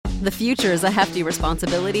The future is a hefty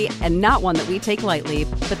responsibility and not one that we take lightly.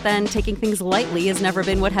 But then taking things lightly has never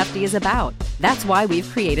been what Hefty is about. That's why we've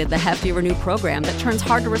created the Hefty Renew program that turns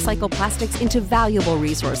hard-to-recycle plastics into valuable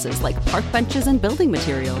resources like park benches and building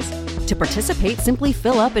materials. To participate, simply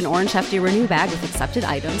fill up an orange Hefty Renew bag with accepted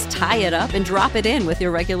items, tie it up, and drop it in with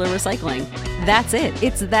your regular recycling. That's it.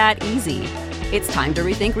 It's that easy. It's time to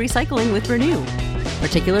rethink recycling with Renew.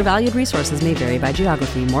 Particular valued resources may vary by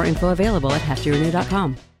geography. More info available at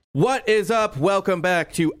heftyrenew.com. What is up? Welcome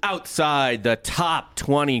back to Outside the Top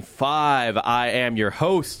 25. I am your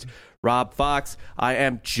host, Rob Fox. I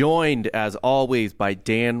am joined, as always, by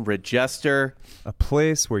Dan Regester. A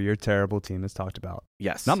place where your terrible team is talked about.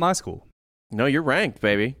 Yes. Not my school. No, you're ranked,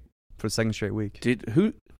 baby. For the second straight week. Dude,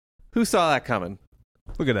 who saw that coming?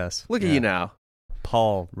 Look at us. Look at you now.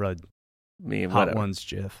 Paul Rudd. Me and Hot whatever. Ones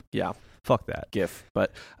GIF. Yeah. Fuck that. GIF.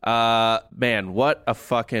 But, man, what a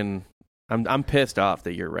fucking... I'm pissed off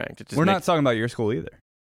that you're ranked. We're not talking about your school either.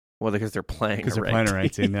 Well, because they're playing Because they're playing a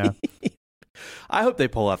ranked team, yeah. I hope they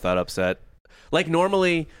pull off that upset. Like,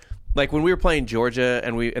 normally... Like, when we were playing Georgia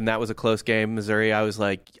and that was a close game, Missouri, I was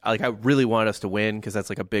like I really wanted us to win because that's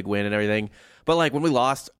like a big win and everything. But like when we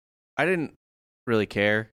lost, I didn't really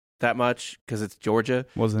care that much because it's Georgia.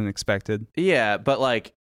 Wasn't expected. Yeah, but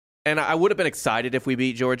like, and I would have been excited if we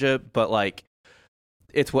beat Georgia, but like,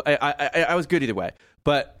 I was good either way.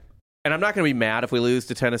 But and I'm not going to be mad if we lose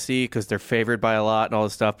to Tennessee because they're favored by a lot and all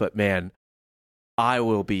this stuff. But man, I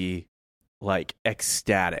will be like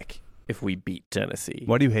ecstatic if we beat Tennessee.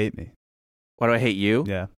 Why do you hate me? Why do I hate you?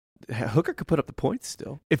 Yeah. Hooker could put up the points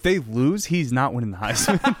still. If they lose, he's not winning the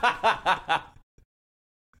Heisman.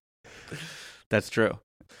 That's true.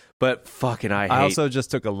 But fucking I also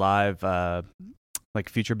just took a live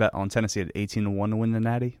future bet on Tennessee at 18-1 to win the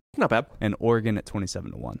Natty. Not bad. And Oregon at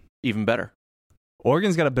 27-1. Even better.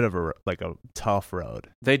 Oregon's got a bit of a tough road.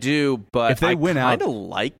 They do, but if they win out, kind of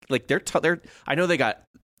like they're I know they got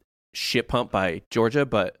shit pumped by Georgia,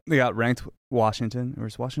 but they got ranked Washington. Or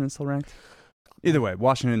is Washington still ranked? Either way,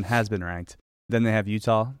 Washington has been ranked. Then they have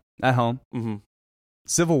Utah at home. Mm-hmm.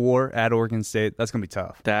 Civil War at Oregon State. That's going to be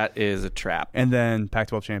tough. That is a trap. And then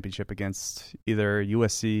Pac-12 championship against either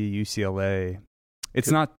USC, UCLA.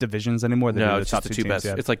 It's not divisions anymore. No, it's just the two teams, best.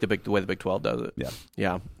 It's like the way the Big 12 does it. Yeah.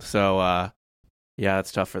 Yeah. So, yeah,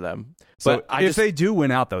 it's tough for them. So if they do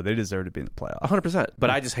win out, though, they deserve to be in the playoff. 100%.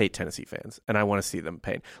 But I just hate Tennessee fans, and I want to see them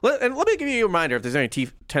pain. And let me give you a reminder, if there's any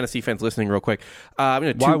Tennessee fans listening real quick.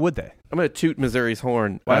 Why would they? I'm going to toot Missouri's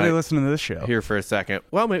horn. Why are they listening to this show? Here for a second.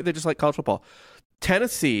 Well, maybe they just like college football.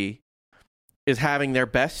 Tennessee is having their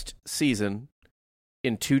best season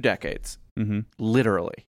in 2 decades. Mm-hmm.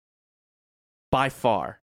 Literally. By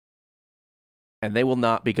far. And they will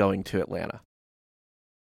not be going to Atlanta.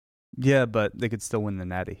 Yeah, but they could still win the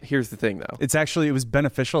Natty. Here's the thing, though. It was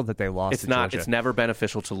beneficial that they lost. It's not. Georgia. It's never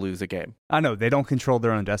beneficial to lose a game. I know they don't control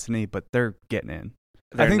their own destiny, but they're getting in.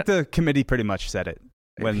 I think the committee pretty much said it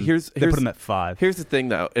when they put them at 5. Here's the thing,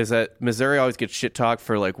 though, is that Missouri always gets shit talked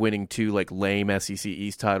for like winning 2 like lame SEC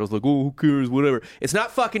East titles. Like, oh, who cares? Whatever. It's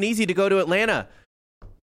not fucking easy to go to Atlanta,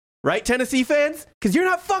 right, Tennessee fans? Because you're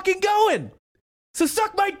not fucking going. So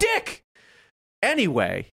suck my dick.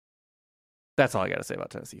 Anyway. That's all I got to say about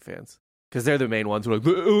Tennessee fans. Because they're the main ones who are like,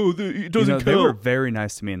 oh, it doesn't count. They were very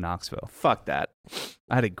nice to me in Knoxville. Fuck that.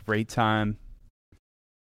 I had a great time.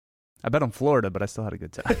 I bet on Florida, but I still had a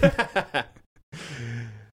good time.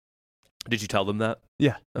 Did you tell them that?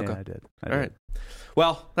 Yeah. Okay. Yeah, I did. All right.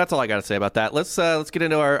 Well, that's all I got to say about that. Let's get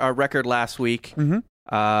into our record last week.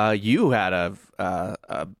 Mm-hmm. You had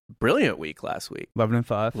a brilliant week last week.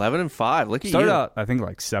 11-5. 11-5. Look at you. Started out, I think,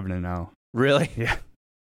 like 7-0. Really? Yeah.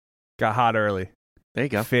 Got hot early. There you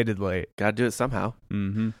go. Faded late. Got to do it somehow.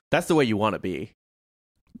 Mm-hmm. That's the way you want to be.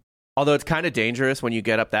 Although it's kind of dangerous when you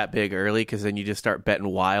get up that big early because then you just start betting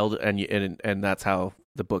wild and that's how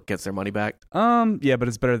the book gets their money back. Yeah, but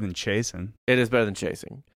it's better than chasing. It is better than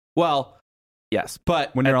chasing. Well, yes,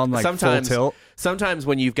 but when you're on like full tilt. Sometimes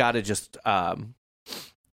when you've got to just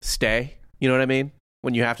stay, you know what I mean?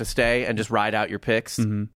 When you have to stay and just ride out your picks,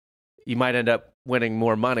 mm-hmm. you might end up winning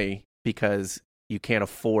more money because you can't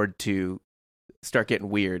afford to start getting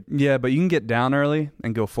weird. Yeah, but you can get down early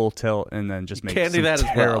and go full tilt and then just make some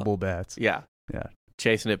terrible bets. Yeah. Yeah.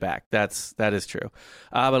 Chasing it back. That is true.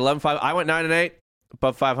 But 11-5. I went 9-8,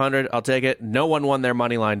 above 500. I'll take it. No one won their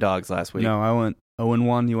money line dogs last week. No, I went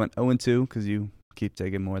 0-1. You went 0-2 because you keep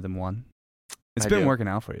taking more than one. It's been working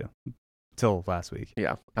out for you till last week.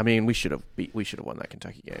 Yeah. I mean, we should have won that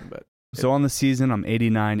Kentucky game, but so on the season, I'm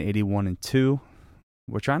 89, 81-2.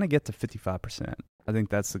 We're trying to get to 55%. I think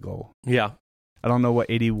that's the goal. Yeah. I don't know what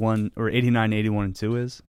 81 or 89, 81-2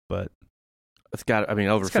 is, but It's got, I mean,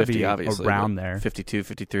 over It's gotta 50, be obviously. around but there. 52,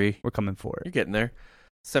 53. We're coming for You're it. getting there.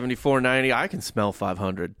 74.90. I can smell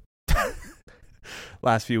 500.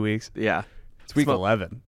 Last few weeks. Yeah. It's week Smell-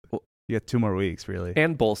 11. Well- You got 2 more weeks, really.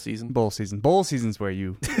 And bowl season. Bowl season. Bowl season's where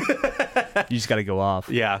you just got to go off.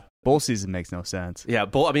 Yeah. Bowl season makes no sense. Yeah.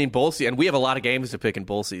 Bowl season. And we have a lot of games to pick in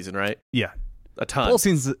bowl season, right? Yeah. A ton. Bowl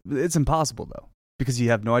season's, it's impossible, though, because you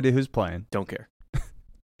have no idea who's playing. Don't care.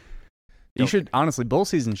 You should, honestly, bowl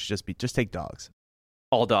season should just take dogs.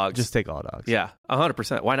 All dogs. Just take all dogs. Yeah.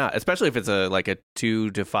 100%. Why not? Especially if it's a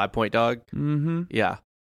 2 to 5 point dog. Mm-hmm. Yeah.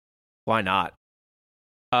 Why not?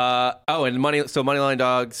 And moneyline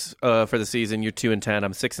dogs for the season. You're 2-10.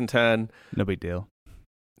 I'm 6-10. No big deal.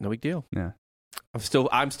 No big deal. Yeah.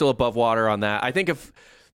 I'm still above water on that. I think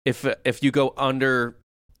if you go under,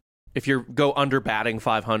 batting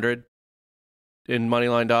 500 in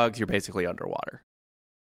moneyline dogs, you're basically underwater.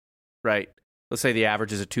 Right. Let's say the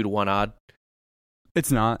average is a 2-1 odd.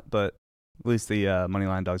 It's not, but at least the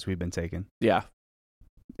moneyline dogs we've been taking. Yeah.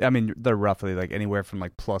 I mean, they're roughly anywhere from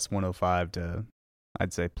plus 105 to,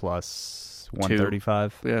 I'd say, plus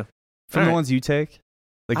 135. Yeah. From All the right. ones you take.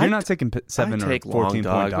 You're not taking 7 I or take 14 long point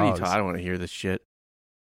dogs. What are you dogs. I don't want to hear this shit.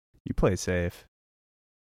 You play safe.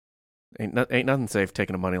 Ain't nothing safe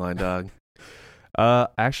taking a moneyline dog.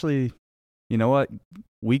 Actually, you know what?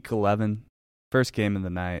 Week 11, first game of the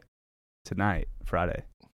night, tonight, Friday.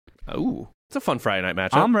 Ooh. It's a fun Friday night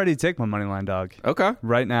matchup. I'm ready to take my moneyline dog Okay.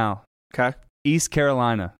 right now. Okay. East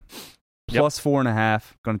Carolina, Yep. plus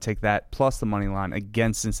 4.5. Going to take that, plus the money line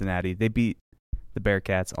against Cincinnati. They beat the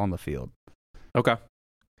Bearcats on the field. Okay.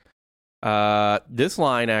 This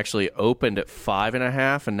line actually opened at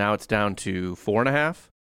 5.5, and now it's down to 4.5.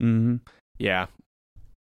 Mm-hmm. Yeah.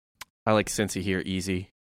 I like Cincy here, easy.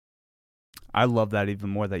 I love that even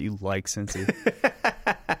more that you like Cincy.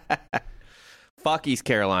 Fuck East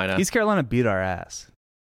Carolina. East Carolina beat our ass.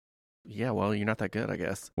 Yeah, well, you're not that good, I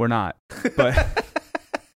guess. We're not. But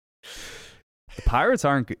the Pirates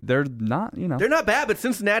aren't good. They're not, They're not bad, but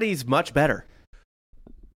Cincinnati's much better.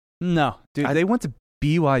 No. Dude, they went to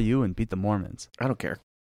BYU and beat the Mormons. I don't care.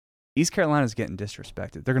 East Carolina's getting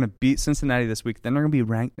disrespected. They're going to beat Cincinnati this week. Then they're going to be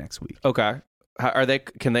ranked next week. Okay.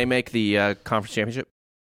 Can they make the conference championship?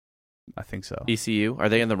 I think so. ECU? Are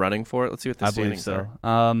they in the running for it? Let's see what the I believe standings so.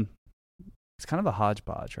 are. It's kind of a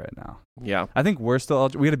hodgepodge right now. Yeah. I think we're still.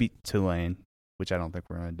 We got to beat Tulane, which I don't think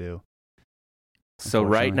we're going to do. So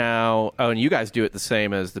right now, and you guys do it the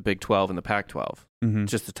same as the Big 12 and the Pac-12, Mm-hmm.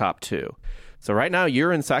 just the top two. So right now,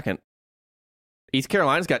 you're in second. East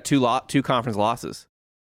Carolina's got two conference losses.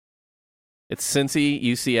 It's Cincy,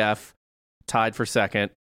 UCF, tied for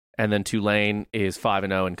second, and then Tulane is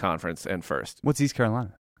 5-0 in conference and first. What's East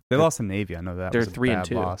Carolina? They lost to Navy. I know that. They're was a 3-2.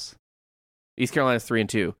 bad loss. East Carolina's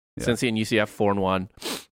 3-2. Yeah. Cincy and UCF 4-1,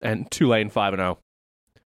 and Tulane 5-0.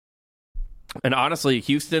 And honestly,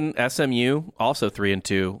 Houston, SMU also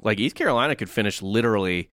 3-2. East Carolina could finish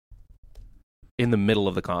literally in the middle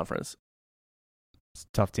of the conference. It's a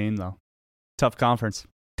tough team though. Tough conference.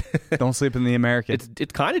 Don't sleep in the American.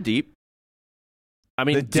 It's kind of deep. I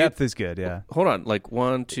mean, the depth is good. Yeah. Hold on,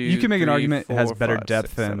 1, 2. You can make an 3, argument 4, it has better 5, depth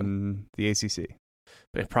 6, 7. than the ACC.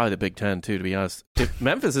 And probably the Big Ten too. To be honest, if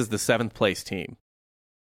Memphis is the 7th place team,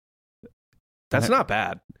 that's not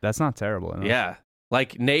bad. That's not terrible. Enough. Yeah,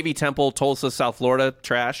 Navy, Temple, Tulsa, South Florida,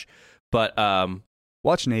 trash. But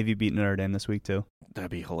Watch Navy beat Notre Dame this week too.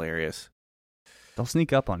 that'd be hilarious. They'll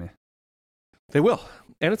sneak up on you. They will,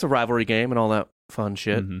 and it's a rivalry game and all that fun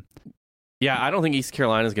shit. Mhm. Yeah, I don't think East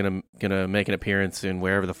Carolina's gonna make an appearance in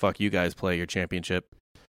wherever the fuck you guys play your championship.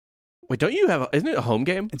 Wait, don't you have? Isn't it a home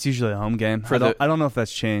game? It's usually a home game. For I don't know if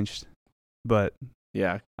that's changed, but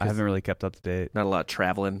Yeah, I haven't really kept up to date. not a lot of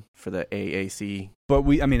traveling for the AAC. But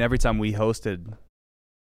every time we hosted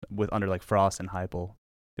with under Frost and Heupel,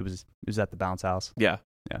 it was at the Bounce House. Yeah.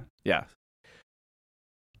 Yeah. Yeah.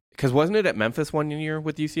 Because wasn't it at Memphis one year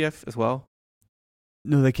with UCF as well?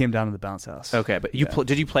 No, they came down to the Bounce House. Okay, but Yeah.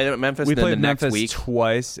 did you play them at Memphis? We then played the next Memphis week?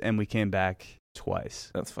 twice, and we came back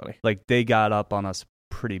twice. That's funny. They got up on us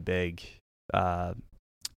pretty big at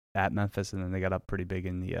Memphis, and then they got up pretty big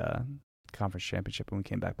in the conference championship, and we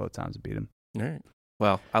came back both times and beat them. All right.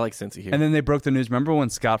 Well, I like Cincy here. And then they broke the news. Remember when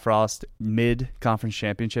Scott Frost, mid-conference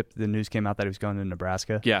championship, the news came out that he was going to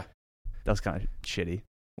Nebraska? Yeah. That was kind of shitty.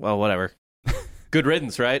 Well, whatever. Good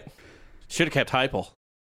riddance, right? Should have kept Heupel.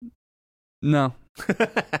 No.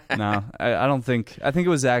 No. I don't think... I think it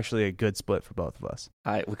was actually a good split for both of us.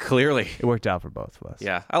 Clearly. It worked out for both of us.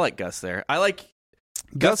 Yeah, I like Gus there. I like...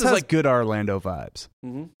 Gus is has good Orlando vibes.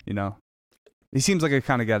 Mhm. You know? He seems like a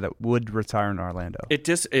kind of guy that would retire in Orlando. It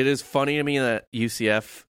is funny to me that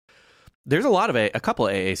UCF There's a couple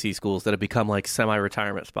of AAC schools that have become like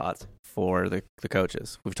semi-retirement spots for the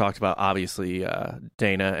coaches. We've talked about, obviously,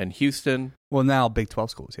 Dana and Houston. Well, now Big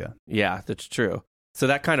 12 schools, yeah. Yeah, that's true. So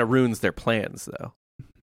that kind of ruins their plans, though.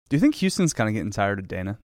 Do you think Houston's kind of getting tired of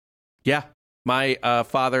Dana? Yeah. My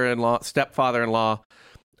stepfather-in-law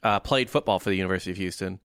played football for the University of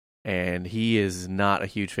Houston, and he is not a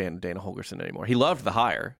huge fan of Dana Holgorsen anymore. He loved the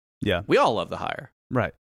hire. Yeah. We all love the hire.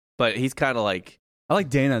 Right. But he's kind of like... I like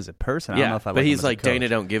Dana as a person. I don't know if I like but him he's as a like, coach. Dana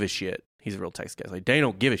don't give a shit. He's a real Texas guy. He's like, Dana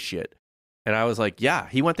don't give a shit. And I was like, yeah,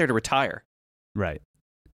 he went there to retire. Right.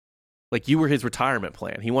 Like, you were his retirement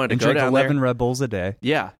plan. He wanted to And go drink down 11 there. Red Bulls a day.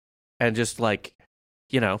 Yeah. And just like,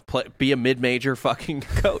 be a mid-major fucking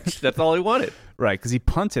coach. That's all he wanted. Right, because he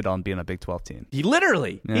punted on being a Big 12 team. He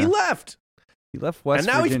literally, he left. He left West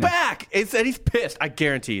Virginia. And now Virginia. he's back. And he's pissed. I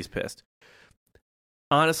guarantee he's pissed.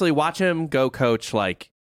 Honestly, watch him go coach, like,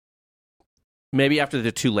 maybe after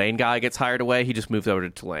the Tulane guy gets hired away, he just moves over to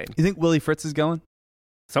Tulane. You think Willie Fritz is going?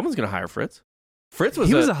 Someone's going to hire Fritz. Fritz was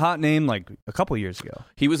He was a hot name like a couple years ago.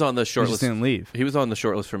 He was on the He short just list. didn't leave. He was on the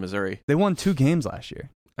short list for Missouri. They won 2 games last year.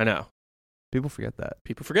 I know. People forget that.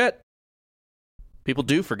 People forget. People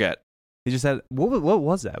do forget. He just had what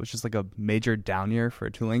was that? It was just like a major down year for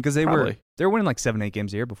Tulane because they Probably. were winning like 7-8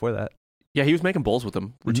 games a year before that. Yeah, he was making bowls with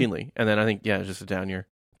them Mm-hmm. routinely. And then I think, it was just a down year.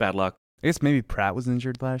 Bad luck. I guess maybe Pratt was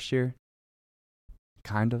injured last year.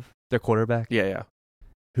 Kind of. Their quarterback. Yeah.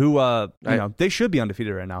 Who they should be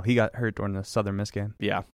undefeated right now. He got hurt during the Southern Miss game.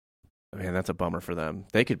 Yeah. Man, that's a bummer for them.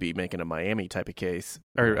 They could be making a Miami type of case.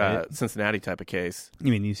 Or Right. Cincinnati type of case.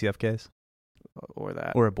 You mean UCF case? Or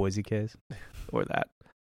that. Or a Boise case? Or that.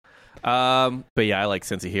 But yeah, I like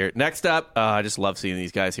Cincy here. Next up, I just love seeing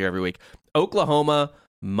these guys here every week. Oklahoma,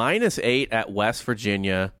 -8 at West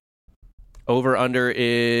Virginia. Over-under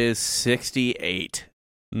is 68.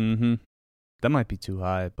 Mm-hmm. That might be too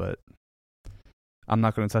high, but I'm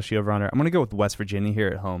not going to touch the over-under. I'm going to go with West Virginia here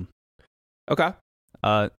at home. Okay.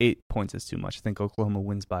 8 points is too much. I think Oklahoma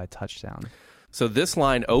wins by a touchdown. So this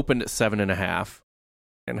line opened at 7.5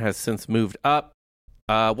 and has since moved up.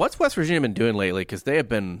 What's West Virginia been doing lately? Because they have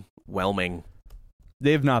been whelming.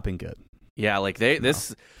 They have not been good. Yeah, like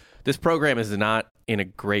this program is not in a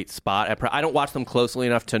great spot. I don't watch them closely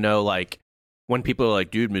enough to know, like, when people are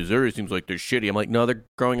like, dude, Missouri seems like they're shitty. I'm like, no, they're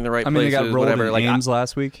growing in the right places. They got rolled whatever. in Like, Ames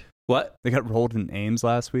last week. What? They got rolled in Ames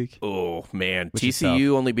last week. Oh, man. Which is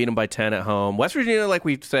TCU only beat them by 10 at home. West Virginia, like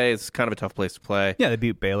we say, is kind of a tough place to play. Yeah, they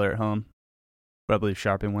beat Baylor at home. But I believe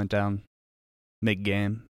Sharping went down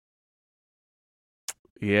mid-game.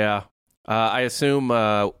 Yeah. I assume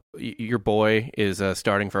your boy is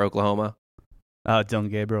starting for Oklahoma. Dylan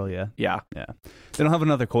Gabriel, yeah. Yeah. They don't have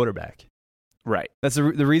another quarterback. Right. That's the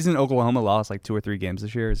reason Oklahoma lost like 2 or 3 games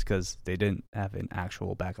this year is because they didn't have an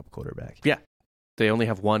actual backup quarterback. Yeah. They only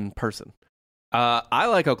have one person. I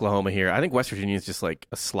like Oklahoma here. I think West Virginia is just like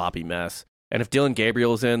a sloppy mess. And if Dylan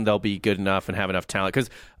Gabriel's in, they'll be good enough and have enough talent.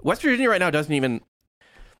 Because West Virginia right now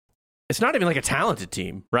it's not even like a talented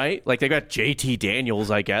team, right? Like they got JT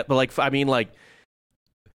Daniels, I get. But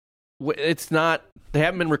it's not, they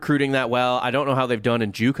haven't been recruiting that well. I don't know how they've done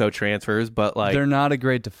in JUCO transfers, but like. They're not a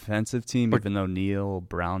great defensive team, even though Neil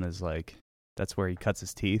Brown is like, that's where he cuts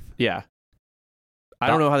his teeth. Yeah. I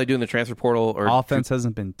don't know how they do in the transfer portal. Or offense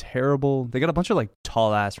hasn't been terrible. They got a bunch of like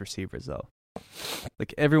tall ass receivers though.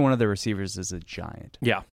 Like every one of their receivers is a giant.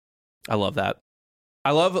 Yeah, I love that. I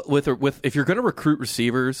love with if you're going to recruit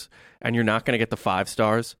receivers and you're not going to get the 5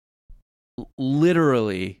 stars,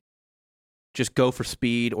 literally just go for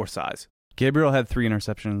speed or size. Gabriel had 3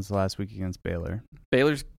 interceptions last week against Baylor.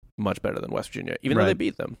 Baylor's much better than West Virginia, even though Right. they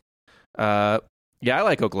beat them. Yeah, I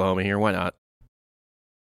like Oklahoma here. Why not?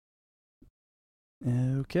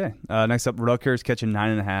 Okay. Next up, Rutgers catching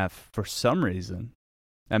 9.5 for some reason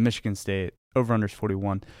at Michigan State. Over-under's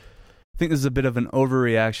 41. I think this is a bit of an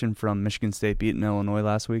overreaction from Michigan State beating Illinois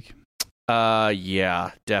last week.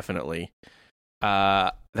 Yeah, definitely.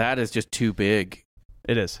 That is just too big.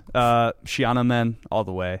 It is. Shiana men all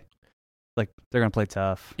the way. Like they're gonna play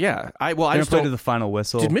tough. Yeah, I They're gonna just play don't. to the final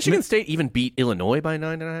whistle. Did Michigan State even beat Illinois by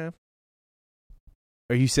 9.5?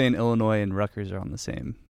 Are you saying Illinois and Rutgers are on the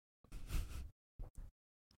same?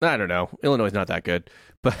 I don't know. Illinois is not that good,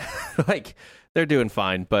 but like they're doing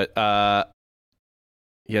fine. But yeah,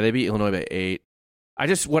 they beat Illinois by 8.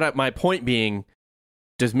 My point being,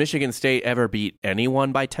 does Michigan State ever beat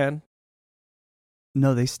anyone by 10?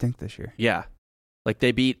 No, they stink this year. Yeah, like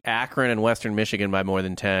they beat Akron and Western Michigan by more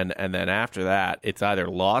than 10, and then after that, it's either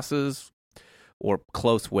losses or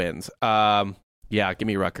close wins. Yeah, give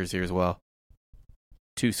me Rutgers here as well.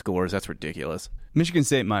 2 scores. That's ridiculous. Michigan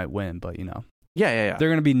State might win, but Yeah. they're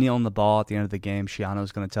going to be kneeling the ball at the end of the game.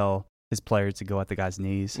 Shiano's going to tell his player to go at the guy's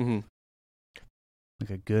knees. Mm-hmm. Like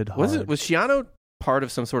a good hard. Was Shiano part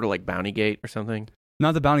of some sort of like bounty gate or something?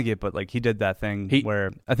 Not the bounty gate, but like he did that thing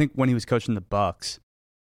where I think when he was coaching the Bucks,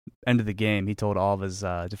 end of the game, he told all of his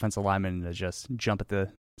defensive linemen to just jump at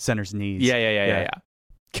the center's knees. Yeah.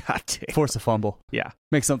 God damn. Force a fumble. Yeah.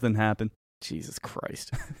 Make something happen. Jesus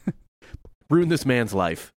Christ. Ruin this man's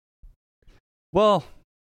life. Well,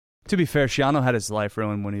 to be fair, Shiano had his life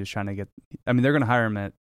ruined when he was trying to get... I mean, they're going to hire him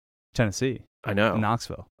at Tennessee. I know. In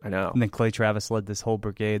Knoxville. I know. And then Clay Travis led this whole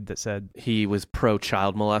brigade that said... He was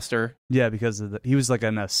pro-child molester. Yeah, because of he was like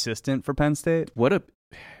an assistant for Penn State.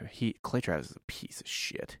 Clay Travis is a piece of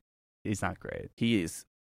shit. He's not great. He is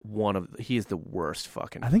the worst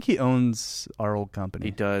fucking... I think he owns our old company.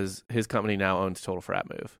 He does. His company now owns Total Frat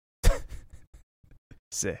Move.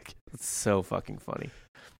 Sick. It's so fucking funny.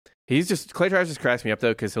 Clay Travis just cracks me up,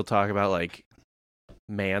 though, because he'll talk about, like,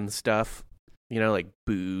 man stuff, like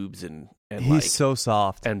boobs and he's like, so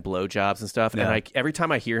soft. And blowjobs and stuff. Yeah. And every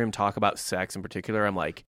time I hear him talk about sex in particular, I'm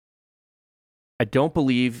like, I don't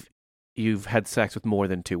believe you've had sex with more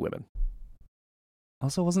than 2 women.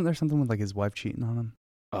 Also, wasn't there something with like his wife cheating on him?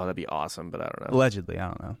 Oh, that'd be awesome, but I don't know. Allegedly, I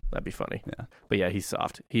don't know. That'd be funny. Yeah. But yeah, he's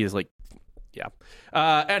soft. He is like, yeah.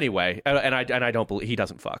 Anyway, and I don't believe he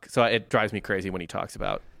doesn't fuck. So it drives me crazy when he talks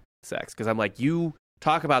about sex, because I'm like, you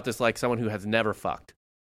talk about this like someone who has never fucked,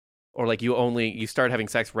 or like you started having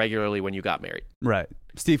sex regularly when you got married. Right.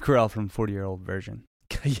 Steve Carell from 40-Year-Old Virgin.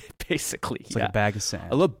 Yeah, basically. It's like a bag of sand.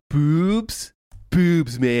 I love boobs,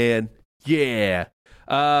 man. Yeah.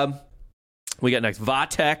 We got next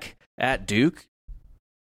Vatek at Duke.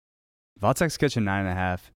 Vatek's catching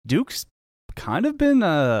 9.5. Duke's kind of been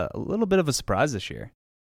a little bit of a surprise this year.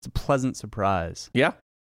 It's a pleasant surprise. Yeah.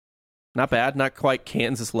 Not bad. Not quite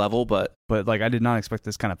Kansas level, but like I did not expect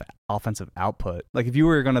this kind of offensive output. Like if you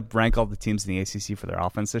were going to rank all the teams in the ACC for their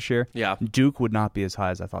offense this year, yeah, Duke would not be as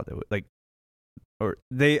high as I thought they would.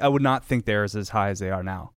 I would not think they're as high as they are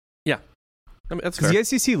now. Yeah. I mean, that's fair. Because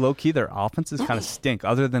the ACC, low-key, their offenses kind of stink,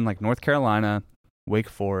 other than like North Carolina, Wake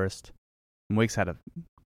Forest. And Wake's had a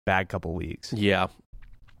bad couple weeks. Yeah.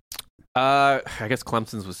 I guess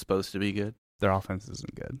Clemson's was supposed to be good. Their offense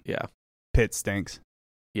isn't good. Yeah. Pitt stinks.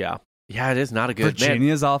 Yeah. Yeah, it is not a good...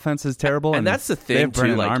 Virginia's offense is terrible. And that's the thing,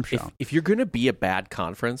 too. Like, Armstrong. if you're going to be a bad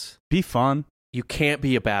conference... Be fun. You can't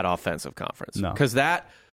be a bad offensive conference. No. Because that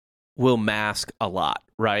will mask a lot,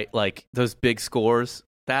 right? Like, those big scores,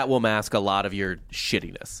 that will mask a lot of your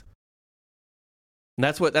shittiness. And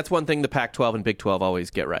that's one thing the Pac-12 and Big 12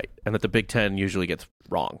 always get right, and that the Big 10 usually gets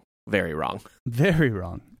wrong. Very wrong. Very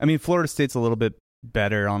wrong. I mean, Florida State's a little bit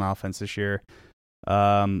better on offense this year.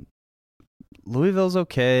 Louisville's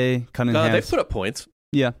okay. Cunningham's, they've put up points.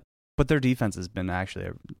 Yeah, but their defense has been actually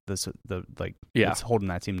it's holding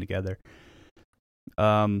that team together.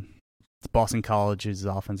 Boston College's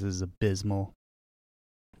offense is abysmal.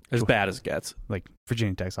 As bad as it gets. Like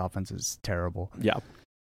Virginia Tech's offense is terrible. Yeah.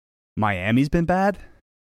 Miami's been bad.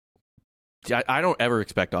 I don't ever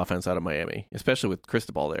expect offense out of Miami, especially with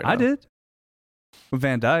Cristobal there. I did. With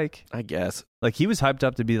Van Dyke. I guess. Like, he was hyped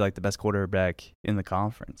up to be, like, the best quarterback in the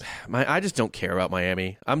conference. I just don't care about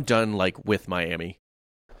Miami. I'm done, like, with Miami.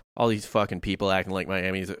 All these fucking people acting like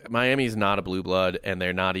Miami's not a blue blood, and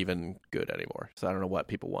they're not even good anymore. So I don't know what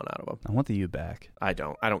people want out of them. I want the U back. I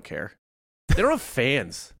don't care. They don't have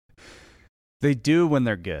fans. They do when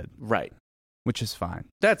they're good. Right. Which is fine.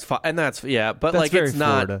 That's fine. And but that's like, very it's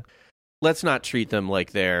not... Florida. Let's not treat them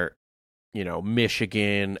like they're,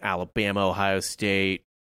 Michigan, Alabama, Ohio State.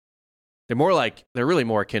 They're really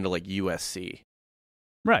more akin to like USC.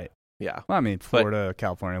 Right. Yeah. Well, I mean, Florida,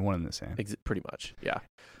 California, one and the same. Pretty much. Yeah.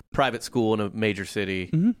 Private school in a major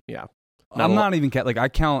city. Mm-hmm. Yeah. Not even I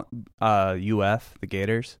count UF, the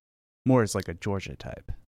Gators, more as like a Georgia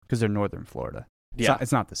type because they're northern Florida.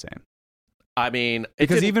 It's not the same. I mean,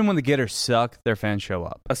 because even when the Gators suck, their fans show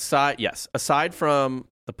up. Aside from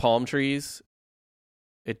the palm trees,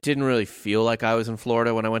 it didn't really feel like I was in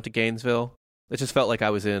Florida when I went to Gainesville. It just felt like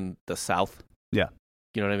I was in the South. Yeah.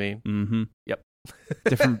 You know what I mean? Mm-hmm. Yep.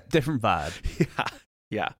 different vibe.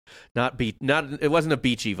 Yeah. It wasn't a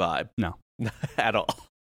beachy vibe. No. At all.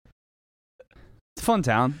 It's a fun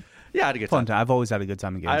town. Yeah, I had a good time. I've always had a good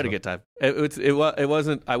time in Gainesville. I had a good time. It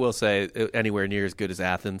wasn't, I will say, anywhere near as good as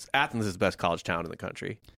Athens. Athens is the best college town in the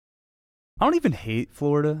country. I don't even hate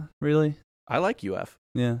Florida, really. I like UF.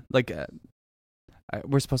 Yeah. Like,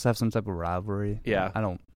 we're supposed to have some type of rivalry. Yeah. I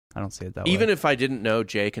don't see it that way. Even if I didn't know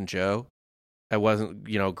Jake and Joe, I wasn't,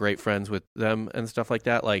 great friends with them and stuff like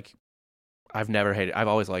that. Like, I've never hated. I've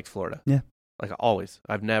always liked Florida. Yeah. Like, always.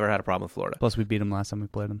 I've never had a problem with Florida. Plus, we beat them last time we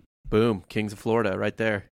played them. Boom. Kings of Florida right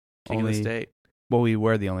there. King of the state. Well, we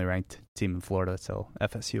were the only ranked team in Florida, so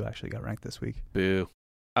FSU actually got ranked this week. Boo.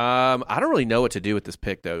 I don't really know what to do with this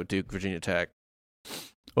pick, though. Duke, Virginia Tech.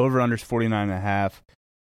 Over-under's 49.5.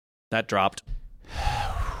 That dropped.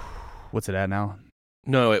 What's it at now?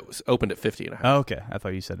 No, it was opened at 50.5. Oh, okay. I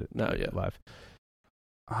thought you said it No, yeah. live.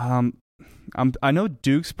 I know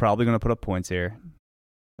Duke's probably going to put up points here.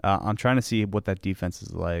 I'm trying to see what that defense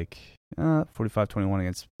is like. 45-21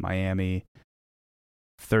 against Miami.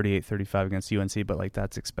 38-35 against UNC, but like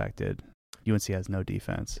that's expected. UNC has no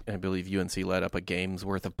defense. I believe UNC let up a game's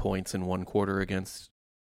worth of points in one quarter against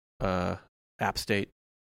App State.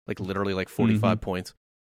 Like literally like 45 points.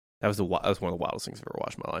 That was one of the wildest things I've ever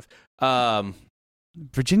watched in my life.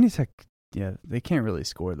 Virginia Tech, yeah, they can't really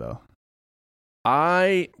score though.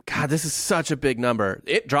 God, this is such a big number.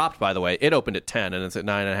 It dropped, by the way. It opened at 10 and it's at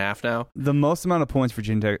 9.5 now. The most amount of points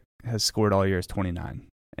Virginia Tech has scored all year is 29.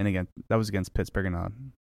 And again, that was against Pittsburgh in a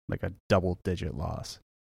double-digit loss.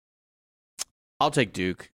 I'll take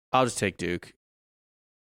Duke. I'll just take Duke.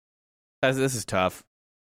 This is tough.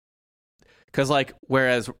 Because,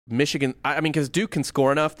 whereas Michigan, because Duke can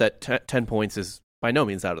score enough that 10 points is by no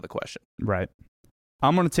means out of the question. Right.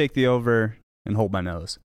 I'm going to take the over and hold my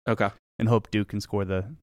nose. Okay. And hope Duke can score the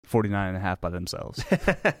 49.5 by themselves.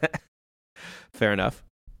 Fair enough.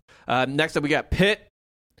 Next up, we got Pitt.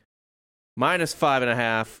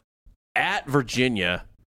 -5.5 at Virginia.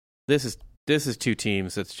 This is two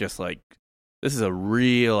teams that's just this is a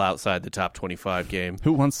real outside the top 25 game.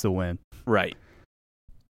 Who wants to win? Right.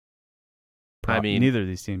 Neither of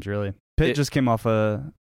these teams really. Pitt just came off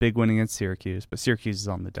a big win against Syracuse, but Syracuse is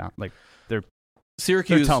on the down. They're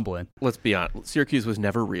tumbling. Let's be honest. Syracuse was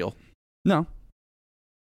never real. No.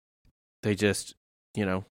 They just,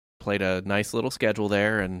 played a nice little schedule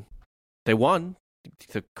there and they won.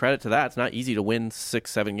 To credit to that, it's not easy to win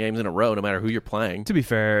 6-7 games in a row, no matter who you're playing. To be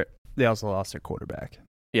fair, they also lost their quarterback.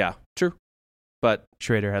 Yeah, true. But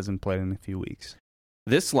Schrader hasn't played in a few weeks.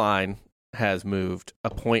 This line has moved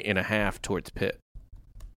 1.5 towards Pitt.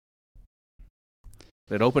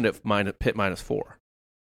 It opened at Pitt -4.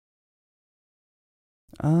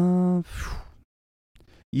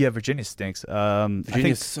 Yeah, Virginia stinks.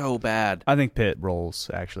 Virginia's so bad. I think Pitt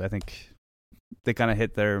rolls, actually. I think they kind of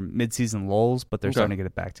hit their midseason lulls, but they're starting to get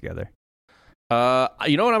it back together. You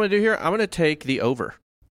know what I'm going to do here? I'm going to take the over.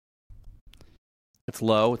 It's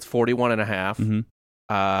low. It's 41.5.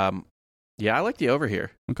 Mm-hmm. Yeah, I like the over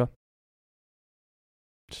here. Okay.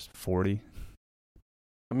 Just 40.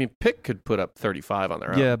 Pitt could put up 35 on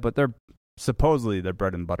their own. Yeah, but supposedly their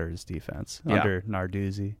bread and butter is defense under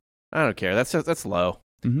Narduzzi. I don't care. That's low.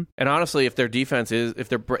 Mm-hmm. And honestly, if their defense is if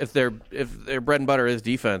their bread and butter is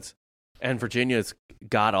defense, and Virginia's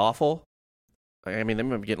god awful, they might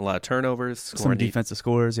be getting a lot of turnovers, some defensive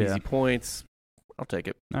scores, easy points. I'll take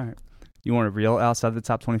it. All right. You want a real outside the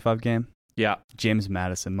top 25 game? Yeah. James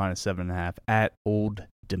Madison -7.5 at Old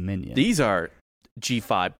Dominion. These are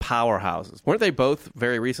G5 powerhouses. Weren't they both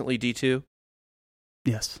very recently D2?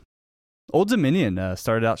 Yes. Old Dominion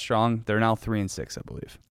started out strong. They're now 3-6, I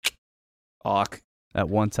believe. Awk. At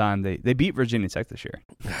one time, they beat Virginia Tech this year.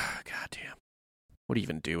 God damn. What do you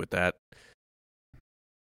even do with that?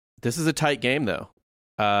 This is a tight game, though.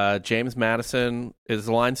 James Madison, is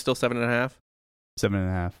the line still 7.5?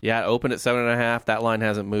 7.5. Yeah, it opened at 7.5. That line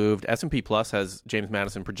hasn't moved. S&P Plus has James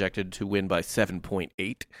Madison projected to win by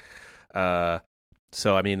 7.8.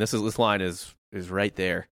 So this line is right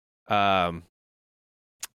there. At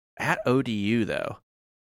ODU though,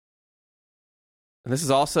 and this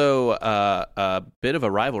is also a bit of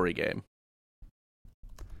a rivalry game.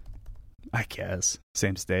 I guess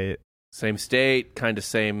same state, kind of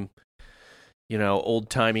same, old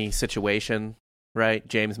timey situation, right?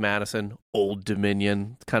 James Madison, Old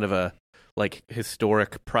Dominion, kind of a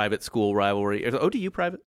historic private school rivalry. Is ODU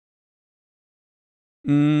private?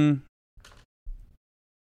 Maybe,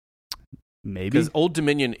 because Old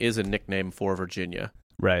Dominion is a nickname for Virginia,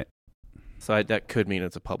 right? So that could mean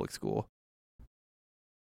it's a public school.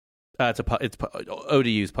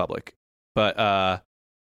 ODU's public, but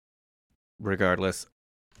regardless,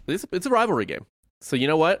 it's a rivalry game. So you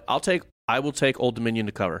know what? I will take Old Dominion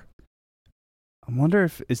to cover. I wonder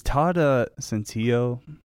is Todd Centillo,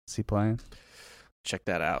 is he playing? Check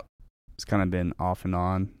that out. It's kind of been off and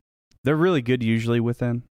on. They're really good usually with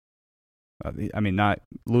him. Not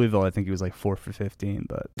Louisville. I think he was 4 for 15,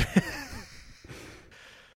 but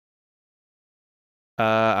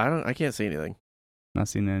I can't see anything. Not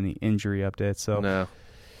seeing any injury updates. So no.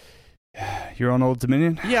 You're on Old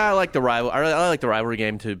Dominion. Yeah, I like the rival. I like the rivalry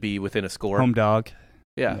game to be within a score. Home dog.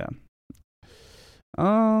 Yeah.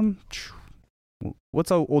 What's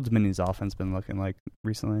Old Dominion's offense been looking like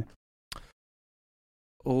recently?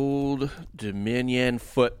 Old Dominion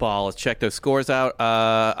football. Let's check those scores out.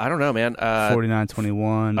 I don't know, man.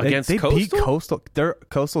 49-21. Against they Coastal? beat Coastal.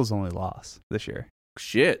 Coastal's only loss this year,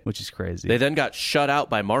 Shit. which is crazy. They then got shut out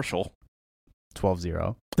by Marshall.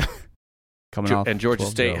 12-0. Coming off. And Georgia 12-0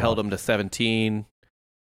 State held loss. them to 17,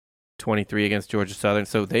 23 against Georgia Southern.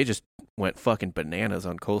 So they just went fucking bananas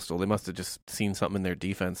on Coastal. They must have just seen something in their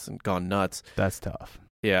defense and gone nuts. That's tough.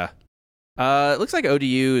 Yeah. It looks like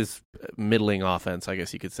ODU is middling offense, I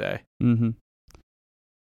guess you could say. Mm-hmm.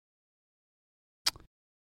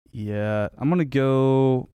 Yeah, I'm going to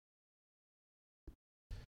go...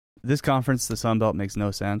 This conference, the Sun Belt, makes no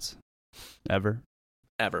sense. Ever.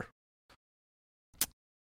 Ever.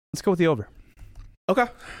 Let's go with the over. Okay.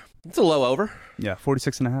 It's a low over. Yeah,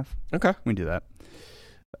 46.5. Okay. We can do that.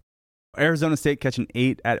 Arizona State catching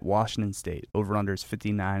 8 at Washington State. Over-under is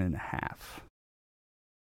 59.5.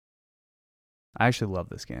 I actually love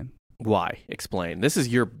this game. Why? Explain. This is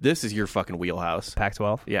your fucking wheelhouse.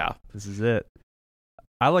 Pac-12. Yeah. This is it.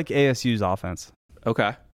 I like ASU's offense,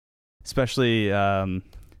 Okay. especially when,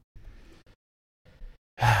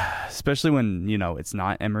 it's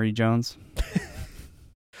not Emory Jones.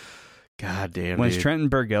 God damn, When dude. it's Trenton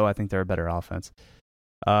Burgo, I think they're a better offense.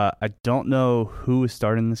 I don't know who is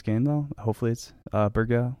starting this game, though. Hopefully it's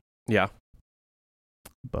Burgo. Yeah.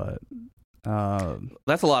 But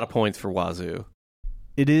That's a lot of points for Wazoo.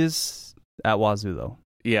 it is at Wazoo, though.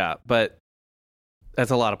 Yeah, but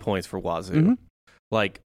that's a lot of points for Wazoo. Mhm.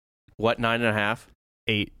 Like, what, 9.5?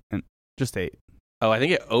 8. And just 8 Oh, I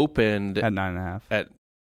think it opened at 9.5. at,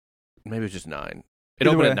 maybe it was just 9. It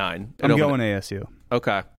Either opened way, at 9. I'm going ASU.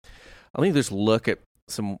 Okay. Let me just look at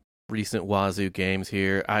some recent Wazoo games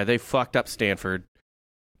here. They fucked up Stanford.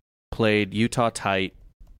 Played Utah tight.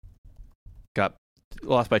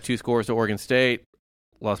 Lost by 2 scores to Oregon State.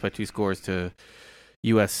 Lost by 2 scores to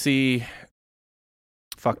USC.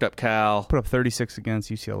 Fucked up Cal. Put up 36 against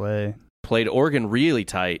UCLA. Played Oregon really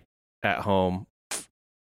tight at home.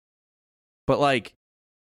 But like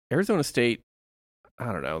Arizona State,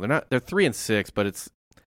 I don't know. They're 3-6, but it's,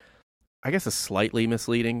 I guess, a slightly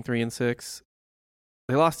misleading 3-6.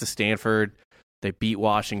 They lost to Stanford. They beat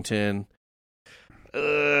Washington.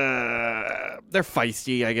 They're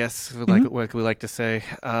feisty, I guess, like what we like to say.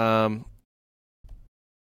 God,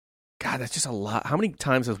 that's just a lot. How many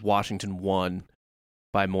times has Washington won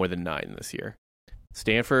by more than 9 this year?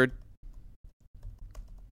 Stanford,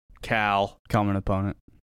 Cal, Common opponent.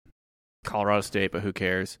 Colorado State, but who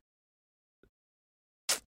cares?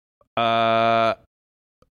 Yeah,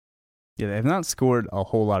 they have not scored a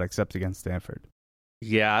whole lot except against Stanford.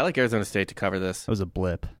 I like Arizona State to cover this. It was a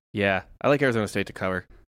blip. Yeah, I like Arizona State to cover.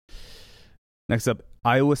 Next up,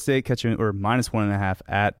 Iowa State catching minus 1.5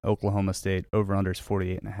 at Oklahoma State. Over under is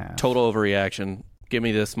 48.5. Total overreaction. Give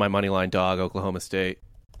me this, my money line dog, Oklahoma State.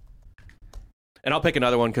 And I'll pick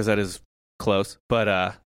another one because that is close.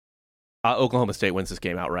 But Oklahoma State wins this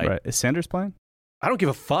game outright. Right. Is Sanders playing? I don't give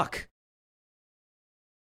a fuck.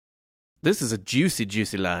 This is a juicy,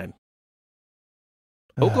 juicy line.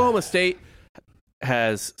 Oklahoma State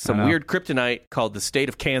has some weird kryptonite called the state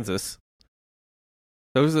of Kansas.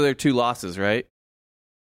 Those are their 2 losses, right?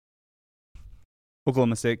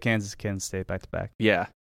 Oklahoma State, Kansas State, back to back. Yeah.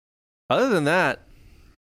 Other than that,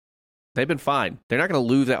 they've been fine. They're not going to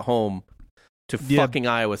lose at home to fucking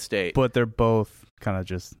Iowa State. But they're both kind of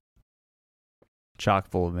just chock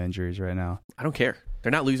full of injuries right now. I don't care.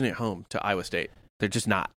 They're not losing at home to Iowa State. They're just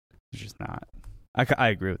not. They're just not. I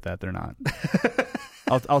agree with that. They're not.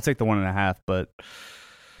 I'll take the 1.5, but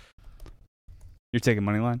you're taking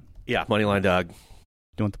money line? Yeah, money line dog.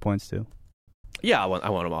 You want the points too? Yeah, I want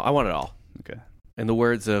them all. I want it all. Okay. In the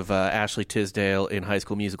words of Ashley Tisdale in High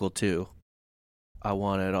School Musical 2, I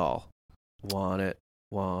want it all. Want it.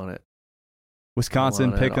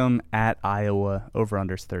 Wisconsin pick'em at Iowa. Over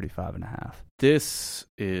under is 35.5. This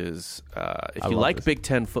is if you like Big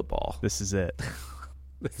Ten football. This is it.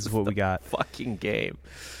 This is what we got. Fucking game.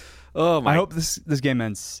 Oh my! I hope this game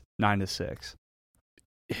ends 9-6.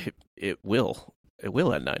 It will. It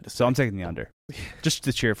will end 9-6. So I'm taking the under, just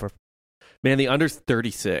to cheer for. Man, the under's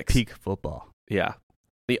 36. Peak football. Yeah,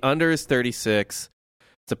 the under is 36.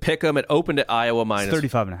 It's a pick'em. It opened at Iowa minus.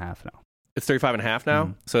 It's 35.5 now. It's 35.5 now.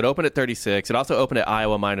 Mm-hmm. So it opened at 36. It also opened at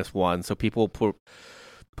Iowa -1. So people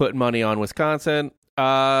put money on Wisconsin.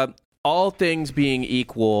 All things being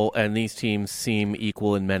equal, and these teams seem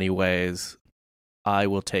equal in many ways, I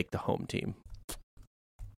will take the home team.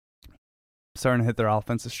 Starting to hit their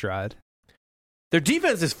offensive stride. Their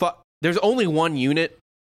defense is there's only one unit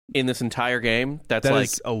in this entire game that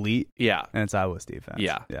is elite. Yeah. And it's Iowa's defense.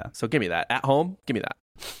 Yeah. Yeah. So give me that. At home, give me that.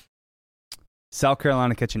 South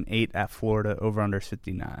Carolina catching 8 at Florida. Over under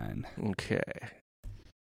 59. Okay.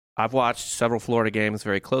 I've watched several Florida games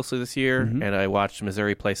very closely this year, and I watched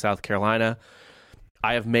Missouri play South Carolina.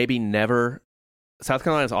 I have maybe never... South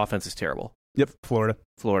Carolina's offense is terrible. Yep,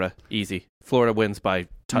 Florida, easy. Florida wins by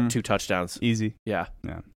 2 touchdowns. easy. Yeah.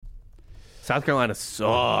 Yeah. South Carolina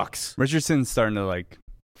sucks. Richardson's starting to like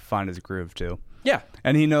find his groove too. Yeah.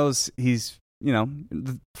 And he knows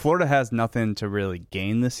Florida has nothing to really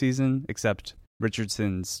gain this season except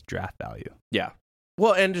Richardson's draft value. Yeah.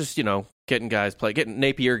 Well, and just, getting guys play, getting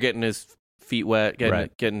Napier, getting his feet wet,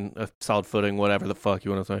 getting a solid footing, whatever the fuck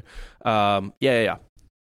you want to say. Yeah.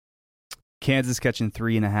 Kansas catching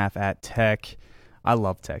 3.5 at Tech. I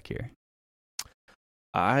love Tech here.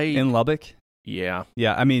 In Lubbock? Yeah.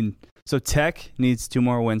 Yeah, I mean, so Tech needs 2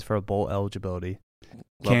 more wins for a bowl eligibility.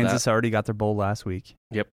 Love Kansas that. already got their bowl last week.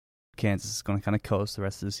 Yep. Kansas is going to kind of coast the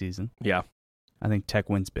rest of the season. Yeah. I think Tech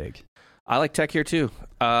wins big. I like Tech here too.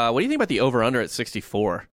 What do you think about the over-under at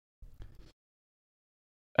 64?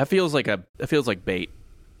 That feels like bait. A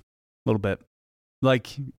little bit.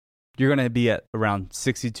 Like, you're going to be at around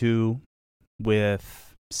 62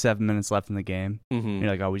 with 7 minutes left in the game. Mm-hmm.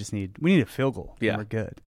 You're like, we need a field goal. Yeah. And we're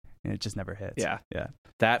good. And it just never hits. Yeah. Yeah.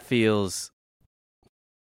 That feels...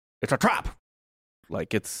 It's a trap.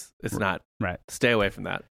 Like, it's not. Right. Stay away from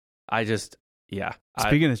that. Yeah.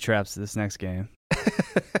 Speaking of traps, this next game.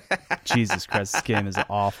 Jesus Christ, this game is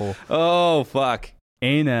awful. Oh, fuck.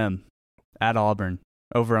 A&M at Auburn.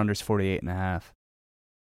 Over-under's 48.5.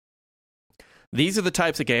 These are the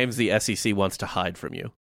types of games the SEC wants to hide from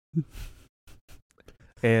you.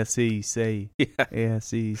 SEC. Yeah.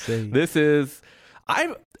 SEC. This is...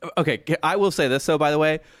 Okay, I will say this, though, by the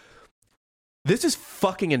way. This is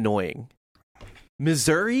fucking annoying.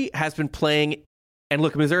 Missouri has been playing... And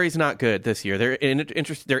look, Missouri's not good this year. They're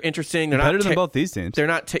interesting. They're better not than both these teams. They're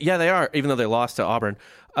not. Yeah, they are. Even though they lost to Auburn,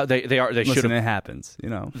 they are. They should have. It happens.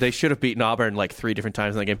 They should have beaten Auburn like 3 different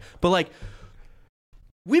times in that game. But like,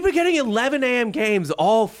 we've been getting 11 a.m. games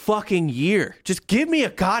all fucking year. Just give me a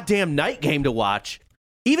goddamn night game to watch.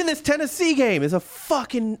 Even this Tennessee game is a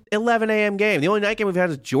fucking 11 a.m. game. The only night game we've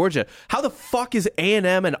had is Georgia. How the fuck is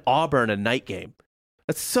A&M and Auburn a night game?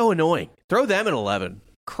 That's so annoying. Throw them at 11.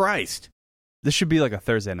 Christ. This should be like a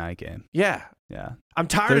Thursday night game. Yeah. Yeah. I'm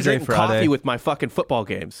tired Thursday, of drinking Friday. coffee with my fucking football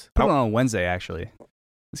games. Put it on Wednesday, actually.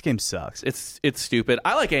 This game sucks. It's stupid.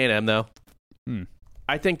 I like A&M, though.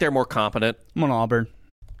 I think they're more competent. I'm on Auburn.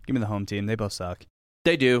 Give me the home team. They both suck.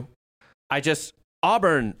 They do.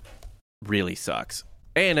 Auburn really sucks.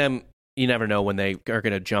 A&M, you never know when they are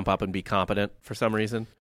going to jump up and be competent for some reason.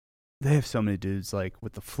 They have so many dudes like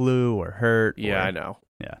with the flu or hurt. Yeah, I know.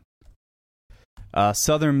 Yeah.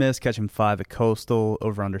 Southern Miss catching 5 at Coastal.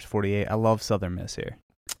 Over-under's 48. I love Southern Miss here.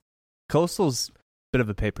 Coastal's a bit of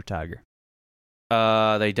a paper tiger.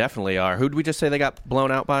 They definitely are. Who did we just say they got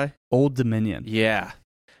blown out by? Old Dominion. Yeah.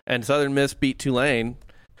 And Southern Miss beat Tulane.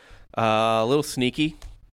 A little sneaky.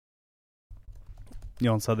 You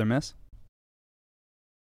on Southern Miss?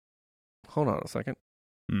 Hold on a second.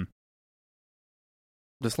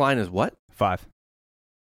 This line is what? 5.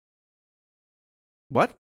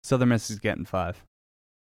 What? Southern Miss is getting 5.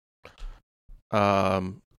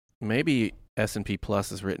 Maybe S&P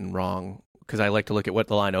Plus is written wrong because I like to look at what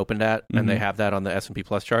the line opened at, and they have that on the S&P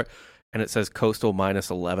Plus chart, and it says Coastal minus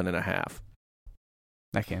 11.5.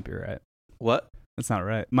 That can't be right. What? That's not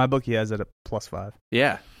right. My bookie has it at +5.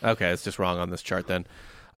 Yeah. Okay, it's just wrong on this chart then.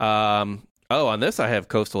 On this I have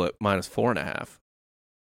Coastal at minus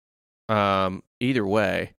 4.5. Either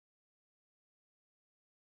way.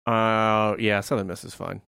 Yeah, Southern Miss is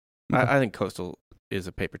fine. Okay. I think Coastal is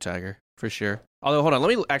a paper tiger for sure. Although, hold on, no.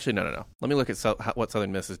 Let me look at what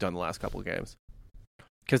Southern Miss has done the last couple of games.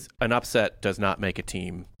 Because an upset does not make a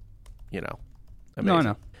team, amazing. No, I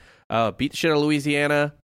know. Beat the shit out of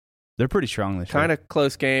Louisiana. They're pretty strong this year. Kind of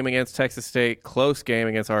close game against Texas State. Close game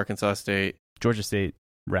against Arkansas State. Georgia State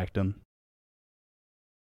wrecked them.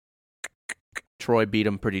 Troy beat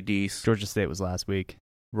them pretty decent. Georgia State was last week.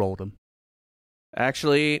 Rolled them.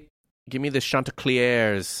 Actually, give me the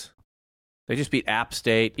Chanticleers. They just beat App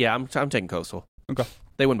State. Yeah, I'm taking Coastal. Okay.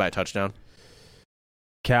 They win by a touchdown.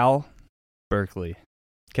 Cal, Berkeley,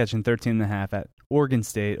 catching 13.5 at Oregon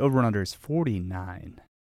State. Over-under is 49.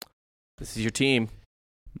 This is your team.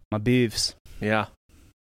 My Beavs. Yeah.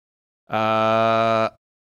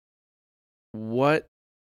 What?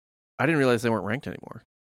 I didn't realize they weren't ranked anymore.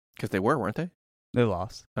 Because they were, weren't they? They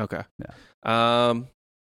lost. Okay. Yeah.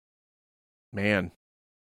 Man.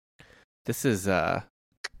 This is a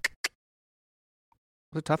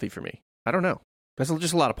toughie for me. I don't know. That's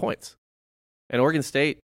just a lot of points. And Oregon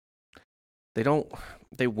State, they don't...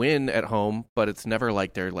 they win at home, but it's never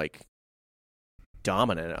like they're like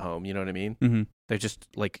dominant at home. You know what I mean? Mm-hmm. They're just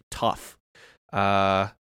like tough.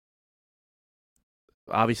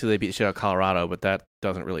 Obviously they beat the shit out of Colorado, but that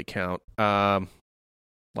doesn't really count.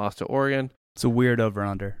 Lost to Oregon. It's a weird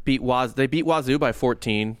over-under. They beat Wazoo by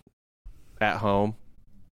 14 at home.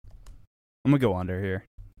 I'm going to go under here.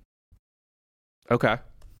 Okay.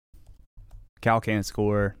 Cal can't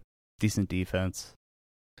score. Decent defense.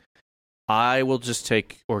 I will just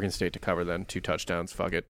take Oregon State to cover then. 2 touchdowns.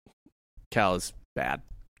 Fuck it. Cal is bad.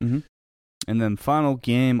 Mm-hmm. And then final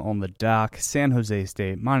game on the dock, San Jose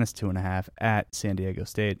State minus 2.5 at San Diego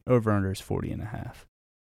State. Over-under is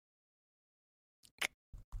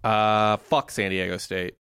 40.5. Fuck San Diego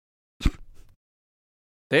State.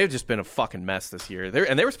 They've just been a fucking mess this year.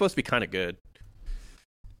 They were supposed to be kind of good.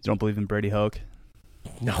 You don't believe in Brady Hoke?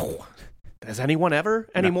 No. Has anyone ever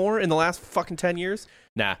anymore in the last fucking 10 years?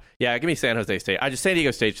 Nah. Yeah, give me San Jose State. San Diego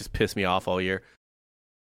State just pissed me off all year.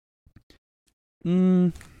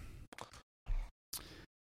 I'm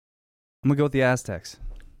going to go with the Aztecs.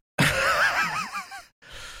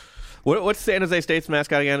 What's San Jose State's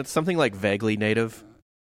mascot again? It's something like vaguely native.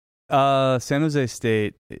 San Jose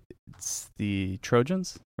State, it's the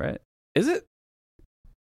Trojans, right? Is it?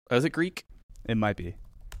 Oh, is it Greek? It might be.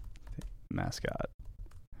 Mascot.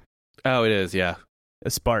 Oh, it is, yeah. A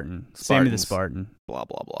Spartan. Sammy the Spartans. Spartan. Blah,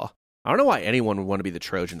 blah, blah. I don't know why anyone would want to be the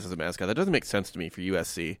Trojans as a mascot. That doesn't make sense to me for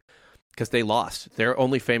USC. Because they lost. They're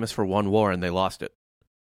only famous for one war, and they lost it.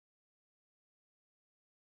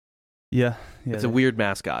 Yeah. It's a weird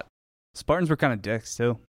mascot. Spartans were kind of dicks,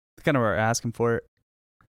 too. They kind of were asking for it.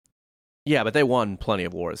 Yeah, but they won plenty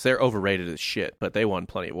of wars. They're overrated as shit, but they won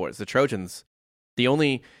plenty of wars. The Trojans, the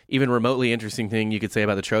only even remotely interesting thing you could say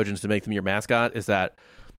about the Trojans to make them your mascot is that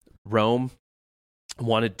Rome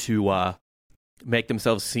wanted to make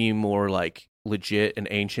themselves seem more like legit and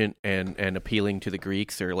ancient and appealing to the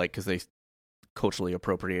Greeks, or like because they culturally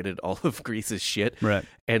appropriated all of Greece's shit, right?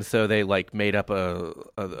 And so they like made up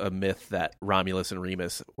a myth that Romulus and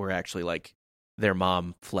Remus were actually like their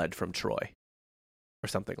mom fled from Troy or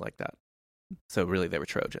something like that. So really they were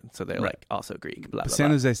Trojan. So they're Right. like also Greek. Blah, blah, San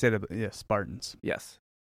blah. Jose State, Spartans. Yes,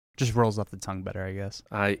 Just rolls off the tongue better, I guess.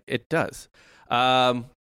 it does. Yeah,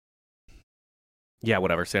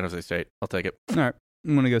 whatever. San Jose State. I'll take it. All right.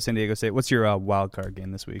 I'm going to go San Diego State. What's your wild card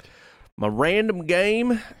game this week? My random game.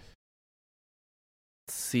 Let's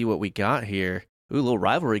see what we got here. Ooh, a little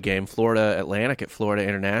rivalry game. Florida Atlantic at Florida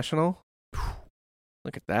International. Whew.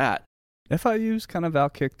 Look at that. FIU's kind of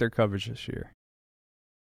outkicked their coverage this year.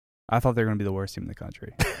 I thought they were going to be the worst team in the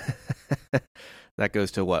country. That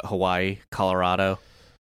goes to what? Hawaii, Colorado.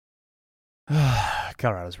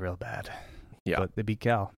 Colorado's real bad. Yeah. But they beat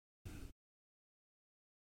Cal.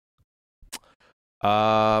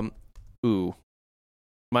 Ooh.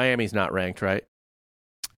 Miami's not ranked, right?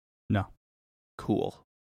 No. Cool.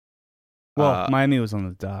 Well, Miami was on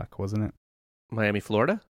the dock, wasn't it? Miami,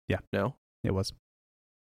 Florida? Yeah. No? It was.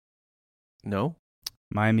 No?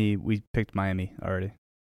 Miami, we picked Miami already.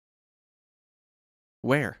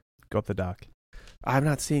 Where? Go up the dock. I'm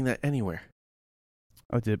not seeing that anywhere.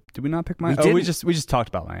 Oh, did we not pick Miami? We we didn't. just talked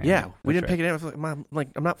about Miami. Yeah, we That's didn't right. pick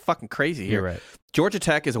it. I'm not fucking crazy here. You're right. Georgia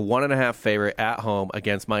Tech is a 1.5 favorite at home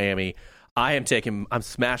against Miami. I'm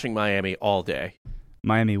smashing Miami all day.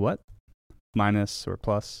 Miami what? Minus or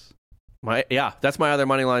plus? That's my other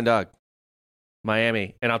money line dog.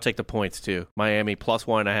 Miami, and I'll take the points too. Miami plus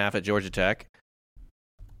 1.5 at Georgia Tech.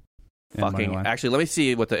 And money Fucking line. actually, let me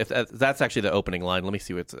see if that's actually the opening line. Let me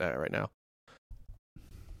see what's at right now.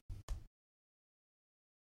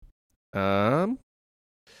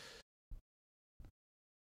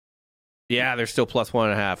 Yeah, they're still plus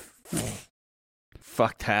 1.5.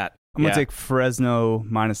 Fuck that. I'm going to take Fresno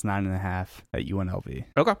minus 9.5 at UNLV.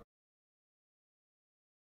 Okay.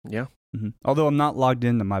 Yeah. Mm-hmm. Although I'm not logged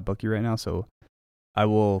into my bookie right now, so I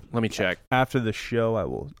will. Let me check. After the show, I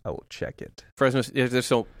will check it. Fresno, they're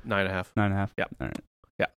still 9.5. 9.5? Yeah. All right.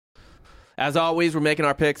 As always, we're making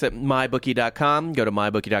our picks at mybookie.com. Go to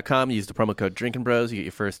mybookie.com, use the promo code Drinking Bros. You get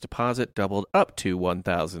your first deposit doubled up to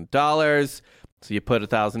 $1,000. So you put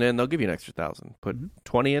 $1,000 in, they'll give you an extra $1,000. Put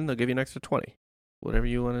 20 in, they'll give you an extra 20. Whatever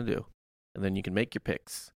you want to do. And then you can make your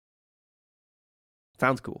picks.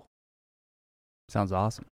 Sounds cool. Sounds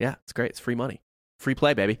awesome. Yeah, it's great. It's free money. Free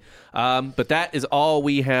play, baby. But that is all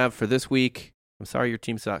we have for this week. I'm sorry your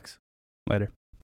team sucks. Later.